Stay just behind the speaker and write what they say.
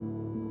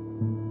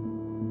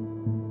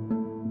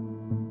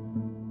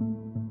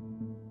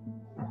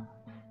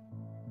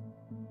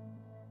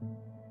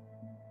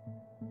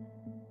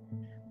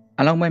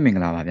အားလုံးပဲမင်္ဂ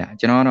လာပါဗျ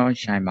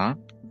ကျွန်တော်တော့ရှိုင်းပါ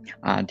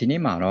ဒီ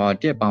နေ့မှာတော့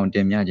တစ်ပေါင်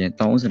တင်မြခြင်း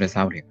3ဆိုတဲ့စာ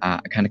အုပ်တွေက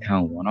အခန်းတစ်ခန်း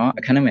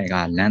ကိုပေါ့နော်အခန်းနံပါတ်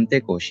ကလမ်းတ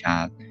စ်ကိုရှာ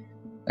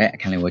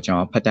အခန်းလေးကိုကျွန်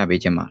တော်ဖတ်ပြပေး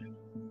ခြင်းပါတယ်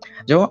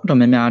ကျွန်တော်အတော်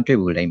များများတွေ့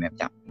ဖို့လိမ့်မယ်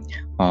ဗျ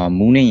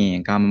မူးနေရ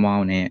င်ကာမမော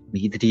င်းနဲ့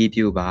မိ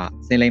သတိပြုပါ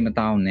စိတ်လိမ့်မ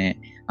တောင်း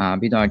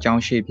နဲ့ပြီးတော့အကြော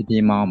င်းရှိဖြစ်ဖြ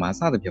စ်မောင်း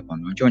မှာစသဖြင့်ပေါ့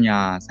နော်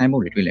ကြော်ညာဆို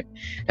င်းဘုတ်တွေတွေ့လိ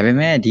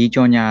မ့်ဒါပေမဲ့ဒီ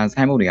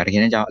ကြော်ညာဆိုင်းဘုတ်တွေကတ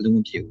ကယ်တမ်းကြောင့်အလုံးမ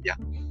ဖြစ်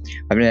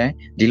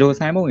ဘူးဗျဘာဖြစ်လဲဒီလို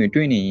ဆိုင်းဘုတ်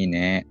တွေတွေ့နေရင်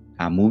လည်း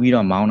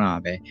မူးပြီးတော့မော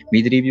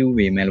င်းတာပဲမိသတိ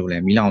ပြုပေမဲ့လို့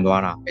လည်းမီးလောင်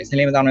သွားတာပဲစိတ်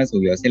လိမ့်မတောင်းနဲ့ဆို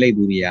ပြီးတော့စိတ်လိ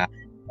မ့်သူတွေ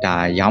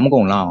ကဒါရောင်းမကု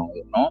န်လောက်အောင်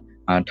ပေါ့နော်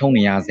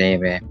ထုံနေရစေ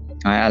ပဲ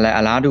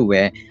အလားတူ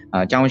ပဲ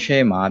အကြောင်း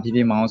ရှဲမှာဖြစ်ဖြ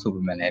စ်မောင်း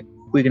ဆိုပေမဲ့လည်း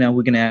ဝိ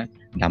ကန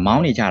ဒါ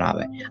မောင်းနေကြတာပဲ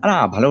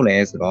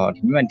အဲ့ဒါဘာလို့လဲဆိုတော့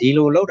ဒီ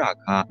မှာဒီလို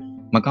လောက်တာက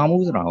မကော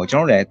င်းဘူးဆိုတာကို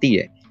ကျွန်တော်လည်းသိတ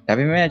ယ်ဒါ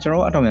ပေမဲ့ကျွန်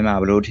တော်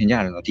အတော်များများဘယ်လိုထင်ကြ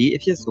လဲဆိုတော့ဒီအ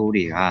ဖြစ်ဆိုး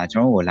တွေက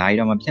ကျွန်တော်ကိုလာပြီး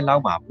တော့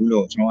မဖြစ်တော့ပါဘူး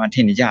လို့ကျွန်တော်က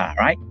ထင်နေကြတာ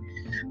right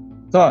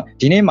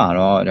ဆိုတော့ဒီနေ့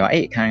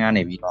မှာတော့အဲ့အခန်းက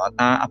နေပြီးတော့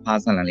သားအ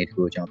ဖားဆန်လန်လေး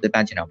တခုကိုကျွန်တော်ပြသ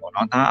ချင်တာပေါ့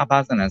နော်သားအ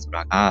ဖားဆန်လန်ဆိုတာ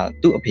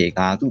ကသူ့အဖေက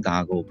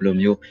သူ့သားကိုဘယ်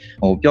လိုမျိုး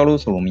ပြောလို့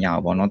ဆိုလို့မ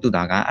ရဘူးပေါ့နော်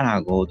သူ့သားကအဲ့ဒါ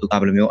ကိုသူက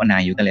ဘယ်လိုမျိုးအ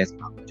နိုင်ယူခဲ့လဲ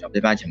ဆိုတာကို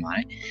ကျွန်တော်ပြသချင်ပါ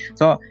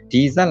တယ်ဆိုတော့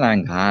ဒီဇက်လန်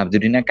ကဘယ်သူ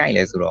တွေနဲ့ကြိုက်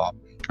လဲ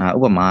ဆိုတော့ဥ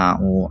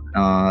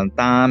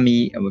ပမာသား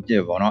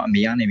မီးဖြစ်ပေါ့နော်အ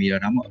မေ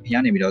ကနေပြီးတော့ဒါမှမဟုတ်အဖေက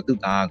နေပြီးတော့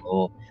သူ့သား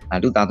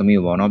ကိုသူ့သားသ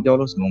မီးကိုပေါ့နော်ပြော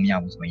လို့ဆိုလို့မ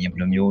ရဘူးဆိုရင်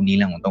ဘယ်လိုမျိုးနီး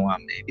လန့်ကိုသုံးရ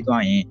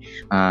မလဲပြီးတော့ရင်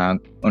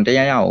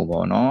တရားရအောင်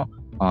ပေါ့နော်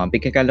ပိ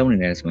တ်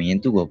ခက်လုံးနေတယ်ဆိုရင်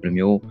သူ့ကိုဘယ်လို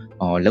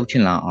မျိုးလှုပ်ချ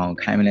င်လာ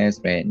အောင်ခိုင်းမလဲ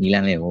ဆိုတော့နီလ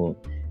န်းလေး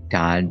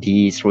ကိုဒါဒီ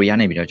story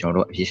ရနေပြီးတော့ကျွန်တော်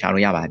တို့အဖြေ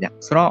ရှာလို့ရပါဗျ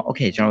ဆိုတော့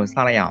okay ကျွန်တော်တို့စ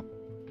လိုက်ရ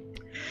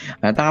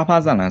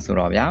အောင်တာဖားဆန်လန်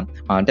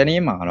ဆိုတော့ဗျတ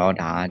နေ့မှာတော့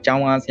ဒါ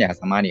အကြောင်းကားဆရာ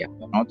ဆမတွေက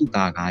ပေါ့နော်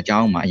သူ့သားကအကြော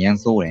င်းမှာအရန်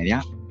စိုး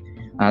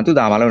တယ်ဗျသူ့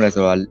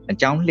သားဘာလုပ်လဲဆိုတော့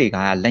အကြောင်း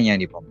လှေကား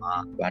လက်ရံတွေပေါ်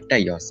မှာတ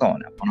က်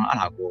ရောစော့နေတာပေါ့နော်အဲ့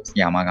ဒါကိုဆ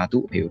ရာမက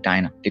သူ့အဖေကိုတို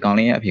င်းတာဒီကောင်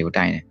လေးရဲ့အဖေကို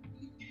တိုင်း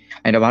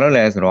တယ်အဲ့တော့ဘာလုပ်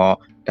လဲ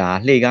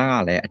ဆိုတော့ဒါလှေကားက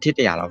လည်းအထစ်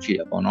100လောက်ရှိ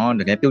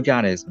တယ်ပေါ့နော်တကယ်ပြုတ်ကြ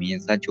တယ်ဆို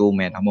ရင်ဇက်ကျိုးမ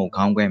ယ်ဒါမှ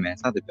မဟုတ်ခေါင်းခွဲ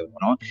မယ်စသဖြင့်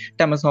ပေါ့နော်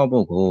တက်မစော့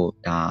ဖို့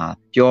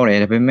ကိုဒါပြောတယ်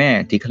ဒါပေ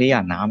မဲ့ဒီကလေးက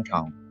နားမ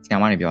ထောင်ဆရာ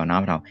မတွေပြော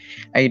နားမ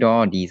ထောင်အဲ့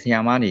တော့ဒီ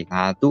ဆရာမတွေက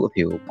သူ့အ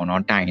ဖေ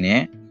ကိုပေါ့နော်တိုင်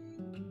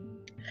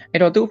တယ်အဲ့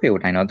တော့သူ့အဖေ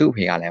ကိုတိုင်တော့သူ့အ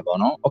ဖေကလ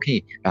ည်းပေါ့နော်โอเ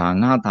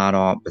คဒါငါသား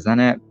တော့ပါ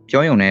ဇက်နဲ့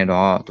ပြောရုံနဲ့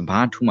တော့ဘာ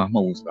ထူးမှမဟု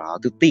တ်ဘူးဆိုတာ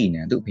သူသိ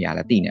နေသူ့အဖေ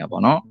ကလ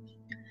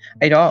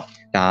ည်းသိနေပေါ့နော်အဲ့တော့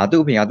ဒါ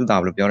သူ့အဖေကသူ့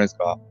သားဘယ်လိုပြောလဲဆို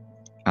တော့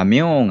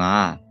မင်း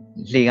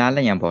ကလှေကားလ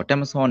က်ရံပေါ်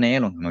တက်မစောနဲ့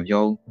လို့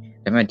မပြောဘူး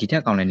ဒါပေမဲ့ဒီထ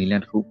က်ကောင်းတဲ့နီလ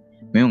န်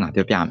တစ်ခုမင်းကငါ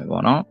ပြောပြ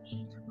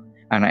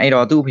မယ်ပေါ့နော်အဲ့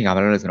တော့သူ့အဖေ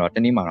ကဘာလုပ်လဲဆိုတော့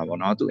တနေ့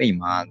မှာတော့ပေါ့နော်သူ့အိမ်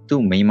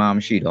မှာသူ့မိန်းမ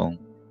မရှိတော့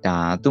ဒါ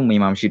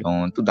သူ့မိန်းမမ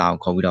ရှိတော့သူ့သားကို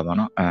ခေါ်ပြီးတော့ပေါ့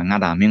နော်ငါ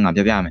သားမင်းက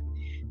ပြောပြ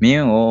မယ်မ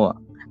င်းကို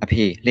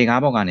အဖေလှေ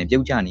ကားပေါ်ကနေ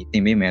ပြုတ်ကျနေတ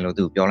င်ပေးမယ်လို့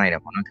သူပြောလိုက်တယ်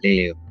ပေါ့နော်ကလေး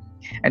လေးကို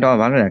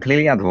အဲ့တော့ဘာလို့လဲက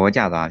လေးလေးကသ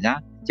ဘောကျသွားဗျာ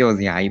ကြော်စ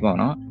ရာကြီးပေါ့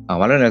နော်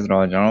ဘာလို့လဲ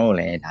ဆိုတော့ကျွန်တော်တို့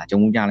လည်းဒါကြုံ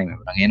မှုကြလိုက်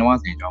မယ်ပေါ့ငယ်တော့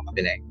ဆိုရင်ကျွန်တော်မဖြ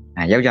စ်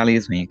လိုက်ယော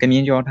က်ျားလေးဆိုရင်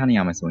ကမြင်းကြောထားနေရ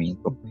မယ်ဆို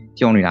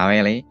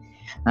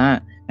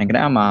ရင်ကြုံနေတာပဲလေက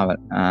နမှာ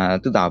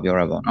သူ့သား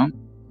ကိုပြောရပေါ့နော်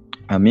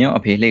မင်း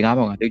အဖေလှေ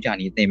ကားပေါ်က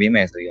ပြုတ်ကျနေတင်ပေးမ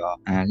ယ်ဆိုရော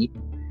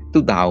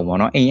သူ့သား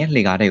ကိုပေါ့နော်အိမ်ရဲ့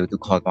လှေကားတဲ့ကိုသူ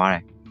ခေါ်သွား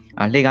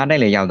တယ်လှေကားတဲ့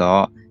လေ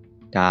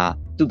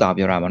ရောက်တော့ဒါသူ့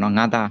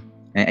သားပြောတာပေါ့နော်ငါသား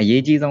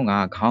အရေးကြီးဆုံး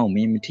ကခေါင်းကို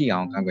မင်း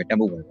မထိအောင်ခံွယ်တက်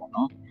ဖို့ပဲပေါ့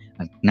နော်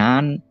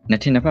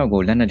နားနှစ်ထင်တစ်ဖက်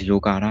ကိုလက်နဲ့ဒီလို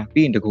ကာတာ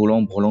ပြီးရင်တကူ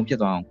လုံး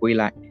ဘောလုံးဖြစ်သွားအောင်ကွေး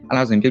လိုက်အဲ့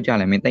လိုဆိုရင်ပြုတ်ကျ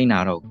လဲမင်းတိတ်နာ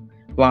တော့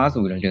သွား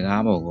ဆိုပြီးတော့လှေ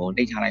ကားပေါ်ကို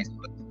တိတ်ချလိုက်ဆို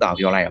တော့သူ့သား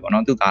ပြောလိုက်ရပေါ့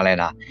နော်သူ့သားလဲ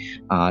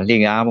လားလှေ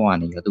ကားပေါ်က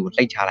နေပြီးသူ့ကို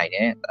လှိတ်ချလိုက်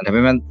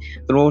တယ်ဒါပေမဲ့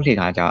သူတို့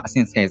လှေကားကြောင့်အ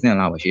ဆင့်10ဆင့်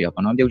လောက်ပဲရှိတော့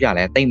ပေါ့နော်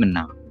ပြုတ်ကျလဲတိတ်မ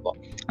နာပေါ့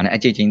အဲ့အ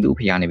ကြိတ်ချင်း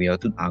သူ့ဖေကနေပြီးတော့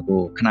သူ့သား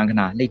ကိုခ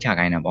ဏလှိတ်ချ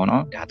ခိုင်းတာပေါ့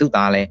နော်ဒါ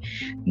သူ့သားလဲ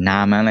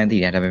နာမှ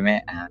န်းလဲသိတယ်ဒါပေ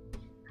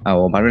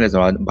မဲ့ဘာလို့လဲဆို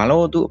တော့ဘာ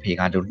လို့သူ့အဖေ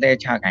ကသူလှည့်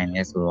ချခိုင်း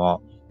လဲ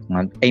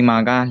ဆိုတော့အိမ်မှာ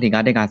ကလှေ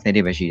ကားတက်က10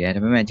တိပဲရှိတယ်ဒါ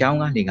ပေမဲ့အเจ้า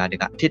ကလှေကားတက်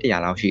ကအထစ်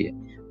100လောက်ရှိ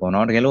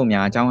တယ်ပေါ့နော်တကယ်လို့အ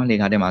များအเจ้าက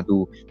လှေကားတက်မှာ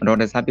သူ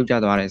မတော်တဆပြုတ်ကျ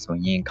သွားတယ်ဆို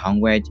ရင်ခေါ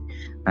င်းခွဲ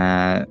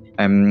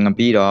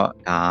ပြီးတော့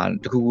ဒါ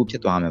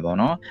တခုခုဖြစ်သွားမယ်ပေါ့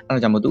နော်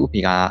အဲ့တော့ကြောင့်မို့သူ့အ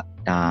ဖေ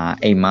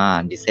ကဒါအိမ်မှာ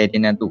ဒီ10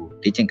တင်းနဲ့သူ့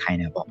ကိုလေ့ကျင့်ခို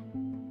င်းတယ်ပေါ့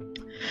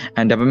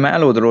ဒါပေ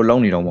မဲ့အဲ့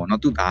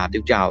လိုသူတို့လုံးနေတော့ပေါ့နော်သူ့သားပြု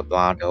တ်ကျ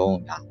သွားတော့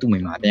ဒါ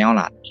သူ့မိမပြန်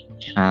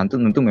ရောက်လာသူ့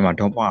မိ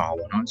မဒေါပွားတော့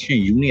ပေါ့နော်ရှင်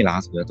ယူနေ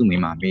လားဆိုတော့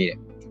သူ့မိမမေးတယ်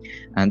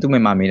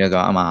သူ့မိမမေးတယ်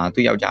ဆိုတော့အမှ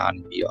သူ့ယောက်ျားက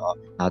နေပြီးတော့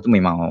ဒါ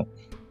သူ့မိမ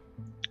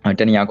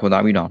ကိုတနေရာခေါ်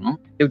သွားပြီးတော့နော်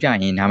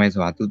ပြုတ်ကြရင်နားမယ်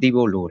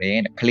ဆိုတာသူသိဖို့လို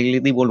တယ်ခလေးလေး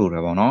သိဖို့လိုတ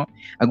ယ်ပေါ့နော်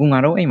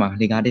အခုငါတို့အိမ်မှာ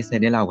လေကား10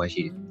တက်လောက်ပဲ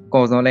ရှိတယ်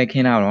ကော်စောလဲခ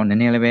င်းတော့န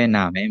ည်းနည်းလေးပဲ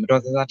နာမယ်မတော်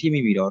ဆဆထိမိ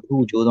ပြီးတော့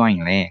သူ့ကိုကျိုးသွားရ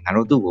င်လည်းငါ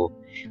တို့သူ့ကို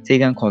စေ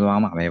ကန်းခေါ်သွား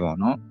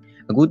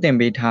မှာပဲပေါ့နော်အခု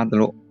တင်ပေးထားသ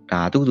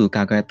လိုဒါသူ့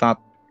ကာကွ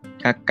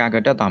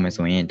ယ်တက်သွားမယ်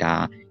ဆိုရင်ဒါ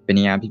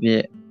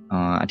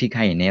ဘယ်နေရာဖြစ်ဖြစ်အထိ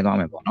ခိုက်ရင်နည်းသွား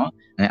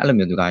မယ်ပေါ့နော်အဲ့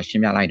လိုမျိုးသူ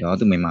ကရှင်းပြ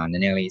လိုက်တော့သူ့မိမန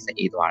ည်းနည်းလေးစိတ်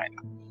အေးသွားတယ်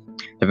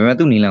ဒါပေ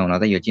မဲ့သူ့နီလန်ကတော့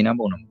တကယ်ကျင်းတဲ့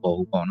ပုံတော့မပေါ်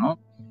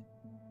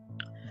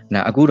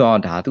ဘူးပေါ့နော်အခုတော့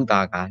ဒါ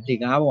သူ့သားကလှေ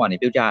ကားပေါ်ကနေ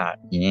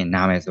ပြုတ်ကျရင်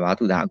နားမယ်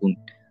ဆိုတာသူ့သားအခု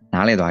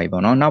နားလဲသွားပြီ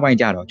ပေါ့နော်နောက်ပို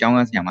င်းကျတော့ကျောင်း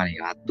ကဆရာမတွေ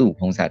ကသူ့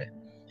ဖုံးဆက်တယ်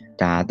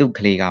ဒါသူ့က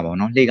လေးကပေါ့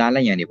နော်လှေကား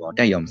လက်ရံတွေပေါ့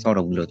တက်ရော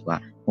မစော့တော့ဘူးလို့သူ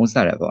ကဖုံးဆ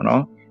က်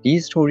တယ်ပေါ့နော် ဒီ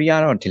story က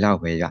တော့ဒီလောက်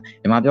ပဲဗျ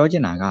ဒီမှာပြောချ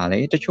င်တာကလေ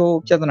တချို့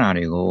ပြဿနာ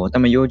တွေကိုတ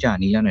မယိုးကြ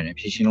နီးလန်းနဲ့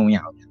ဖြေရှင်းလို့မရ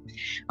ဘူးဗျ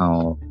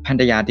ဖန်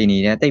တရားတင်နေ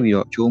တဲ့တိတ်ပြီး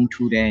တော့ဂျိုးမ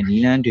ထူးတဲ့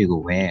နီးလန်းတွေ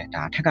ကိုပဲ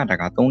ဒါထက်ကတ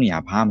ကသုံးနေရ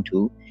ဘာမ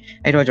ထူး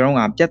အဲ့တော့ကျွန်တော်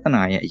ကပြဿ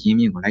နာရဲ့အရင်း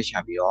မြစ်ကိုလိုက်ရှာ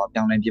ပြီးတော့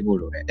ပြောင်းလဲပြဖို့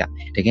လိုတယ်ဗျ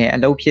တကယ်အ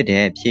လုပ်ဖြစ်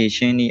တဲ့ဖြေ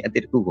ရှင်းနည်းအသ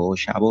စ်တစ်ခုကို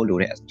ရှာဖို့လို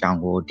တဲ့အကြောင်း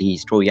ကိုဒီ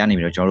story ကနေ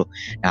ပြီးတော့ကျွန်တော်တို့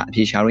ဒါအ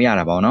ဖြေရှာလို့ရ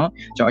တာပေါ့နော်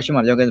ကျွန်တော်အရှိမ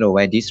ပြောခဲ့သလို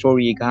ပဲဒီ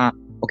story က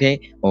okay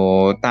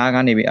တားက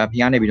နေပြီးအဖေ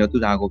ကနေပြီးတော့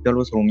သူ့သားကိုပြော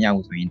လို့ဆိုလို့မရ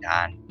ဘူးဆိုရင်ဒါ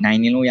နိုင်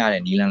နေလို့ရ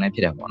တဲ့နီလန်လည်းဖြ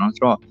စ်တယ်ပေါ့နော်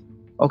ဆိုတော့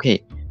okay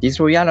ဒီ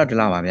story ကတော့ဒီ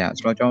လောက်ပါဗျ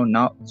ဆိုတော့ကျွန်တော်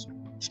နောက်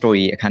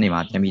story အခန်းတွေ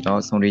မှာပြန်ပြီးတော့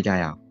ဆုံးတွေ့ကြ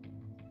ရအောင်